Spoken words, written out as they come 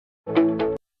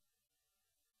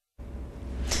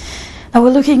We're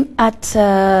looking at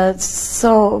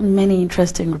so many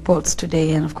interesting reports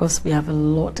today, and of course we have a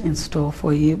lot in store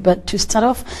for you. But to start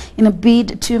off, in a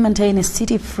bid to maintain a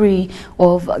city free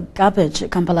of garbage,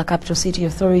 Kampala Capital City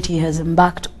Authority has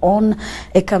embarked on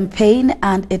a campaign,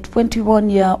 and a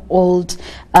 21-year-old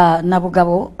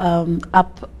Nabugabo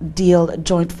Up Deal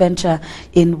joint venture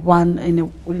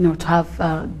to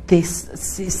have this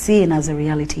seen as a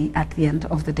reality at the end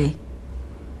of the day.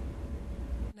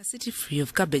 City free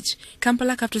of garbage,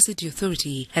 Kampala Capital City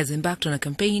Authority has embarked on a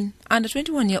campaign, and a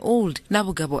 21-year-old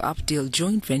Nabugabo Up Deal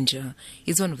joint venture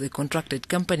is one of the contracted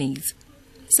companies,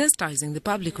 sensitizing the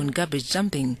public on garbage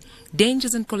dumping,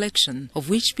 dangers and collection, of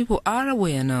which people are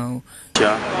aware now. We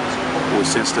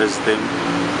sensitize them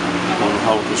on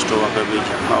how to store garbage,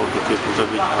 how to keep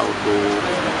garbage, how to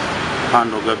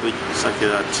handle garbage, such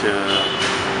that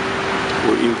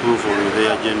we improve on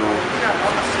their general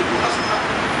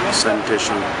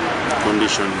sanitation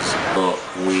conditions. So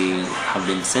we have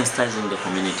been sensitizing the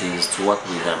communities to work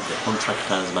with the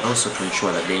contractors, but also to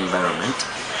ensure that the environment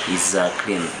is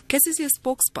clean. KCCA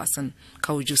spokesperson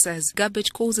Kauju says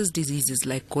garbage causes diseases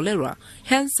like cholera,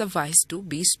 hence advice to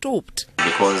be stopped.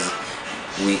 Because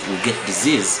we get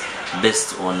disease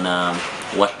based on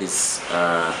what is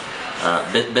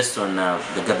based on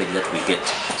the garbage that we get.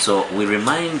 So we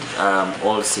remind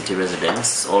all city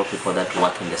residents, all people that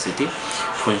work in the city,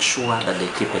 to ensure that they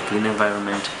keep a clean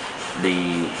environment.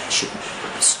 They should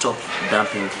stop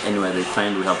dumping anywhere they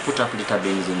find. We have put up litter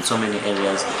bins in so many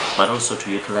areas, but also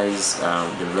to utilize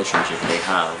the relationship they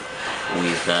have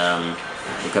with the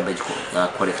garbage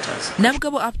collectors.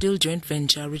 Nabugabo Up Deal joint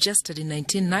venture, registered in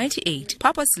 1998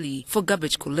 purposely for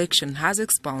garbage collection, has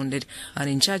expounded and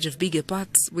in charge of bigger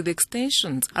parts with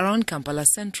extensions around Kampala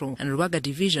Central and Rubaga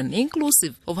Division,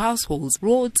 inclusive of households,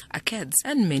 roads, arcades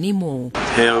and many more.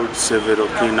 Held several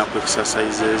clean-up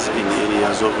exercises in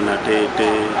areas of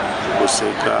Natete,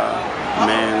 Buseka,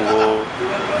 Mengo,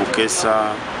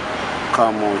 Bukesa,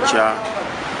 Kamocha,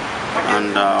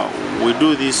 and we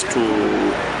do this to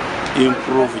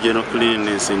improve general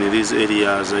cleanliness in these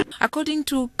areas. According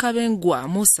to Kabengwa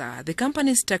Musa, the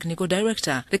company's technical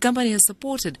director, the company has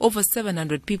supported over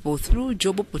 700 people through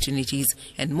job opportunities,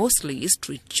 and mostly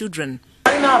street children.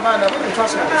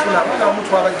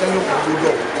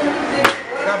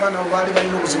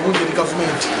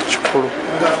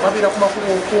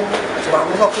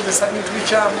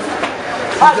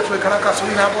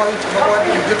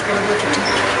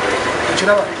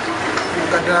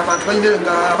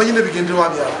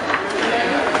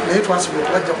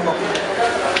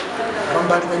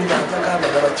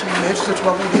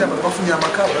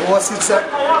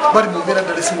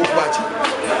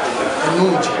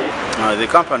 The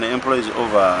company employs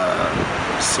over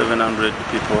 700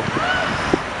 people,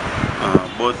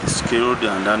 both skilled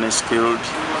and unskilled.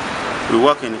 We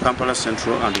work in Kampala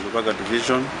Central and Rubaga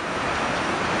Division,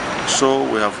 so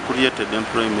we have created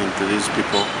employment to these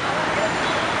people.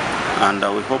 And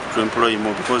we hope to employ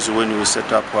more, because when we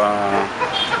set up a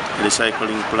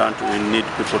recycling plant, we need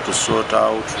people to sort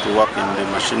out, to work in the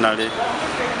machinery.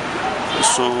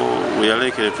 So we are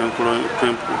likely to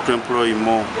employ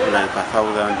more, like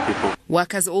 1,000 people.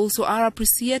 Workers also are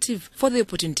appreciative for the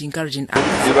opportunity, encouraging others.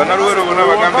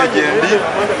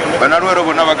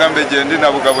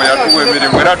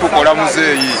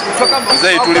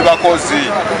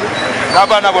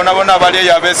 N'abaana bonna bonna bali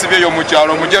eyo abeesibye eyo mu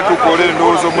kyalo mujje tukole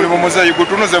endowooza omulimu muzeeyi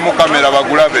gutunuze mu kamera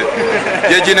bagulabe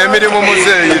gye gino emirimu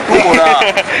muzeeyi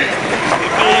tukola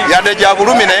yadde gya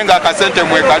bulumi naye nga akasente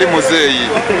mwekali muzeeyi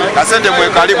kasente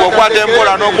mwekali bw'okwata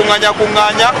empola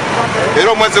n'okuŋŋanya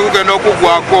era omwezi gugenda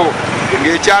okuggwako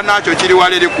ng'ekyanakyo kiri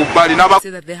wala eri ku bbali. Say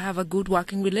that they have a good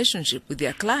working relationship with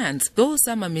their clients, though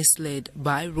some are misled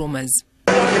by rumors.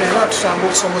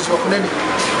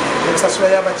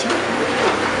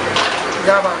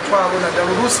 y'abantu abo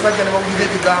naddala oluusi bajja ne bawulira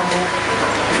ebigambo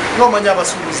n'omanya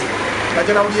abasuubuzi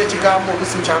bajja nawulira ekigambo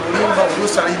oluusi kyamulimba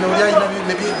oluusi alina oli alina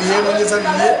byenoonyeza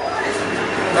biye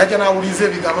najja nawuliza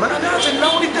ebigambo nze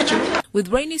nawulidde kino. With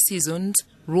rainy seasons,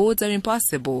 roads are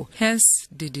impassable, hence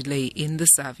the delay in the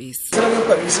service.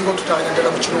 Serabyokuba bisinga otutaanya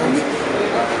ddala mu kirombe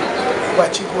kuba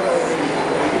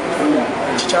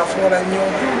kikyafuula nnyo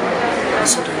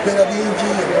bisota bibeera bingi,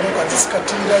 emmotoka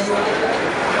zisikatirirayo,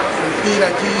 emipiira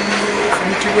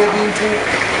gifumitibwa ebintu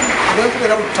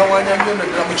olw'enkubeera bututawaanya nnyo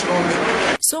naddala mu kirombe.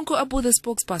 Sonko Abu, the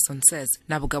spokesperson, says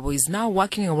Nabugabo is now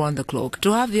working around the clock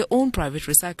to have their own private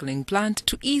recycling plant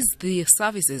to ease the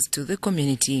services to the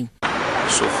community.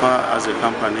 So far as a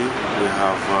company, we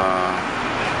have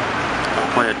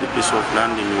acquired a piece of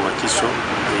land in Watiso.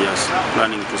 We are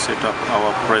planning to set up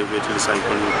our private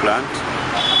recycling plant.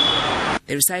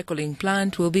 The recycling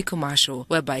plant will be commercial,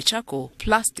 whereby charcoal,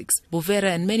 plastics, bovera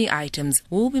and many items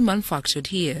will be manufactured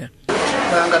here.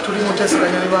 Nga tuli mu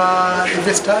tesaganya ne ba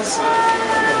investors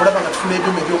okulaba nga tufuna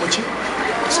ebyuma ebyomuki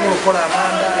tusobola okukola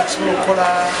amanda tusobola okukola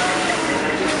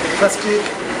plastic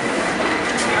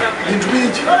bintu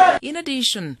bingi. In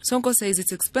addition, Sonko says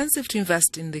it's expensive to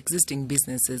invest in the existing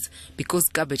businesses because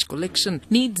garbage collection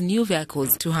needs new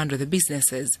vehicles to handle the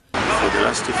businesses. For the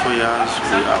last 4 years,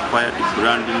 we acquired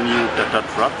brand new Tata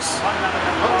trucks,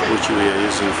 which we are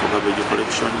using for garbage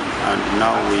collection, and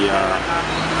now we are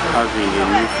having a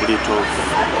new fleet of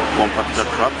compactor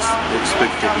trucks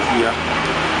expected here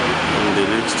in the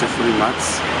next 3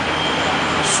 months.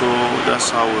 So that's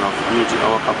how we have built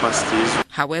our capacities.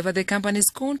 However, the company's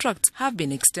contracts have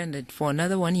been extended for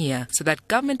another 1 year so that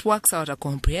government works out a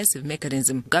comprehensive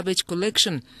mechanism, garbage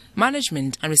collection,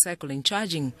 management and recycling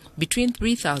charging between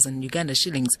 3,000 Uganda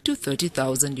shillings to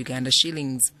 30,000 Uganda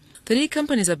shillings. 3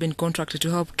 companies have been contracted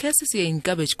to help KCCA in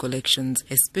garbage collections,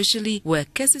 especially where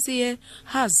KCCA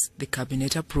has the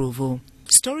cabinet approval.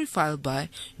 Story filed by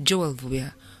Joel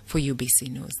Vuya for UBC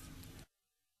News.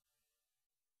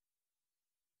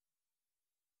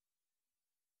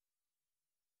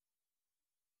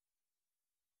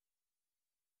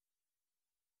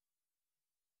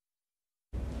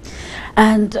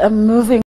 And moving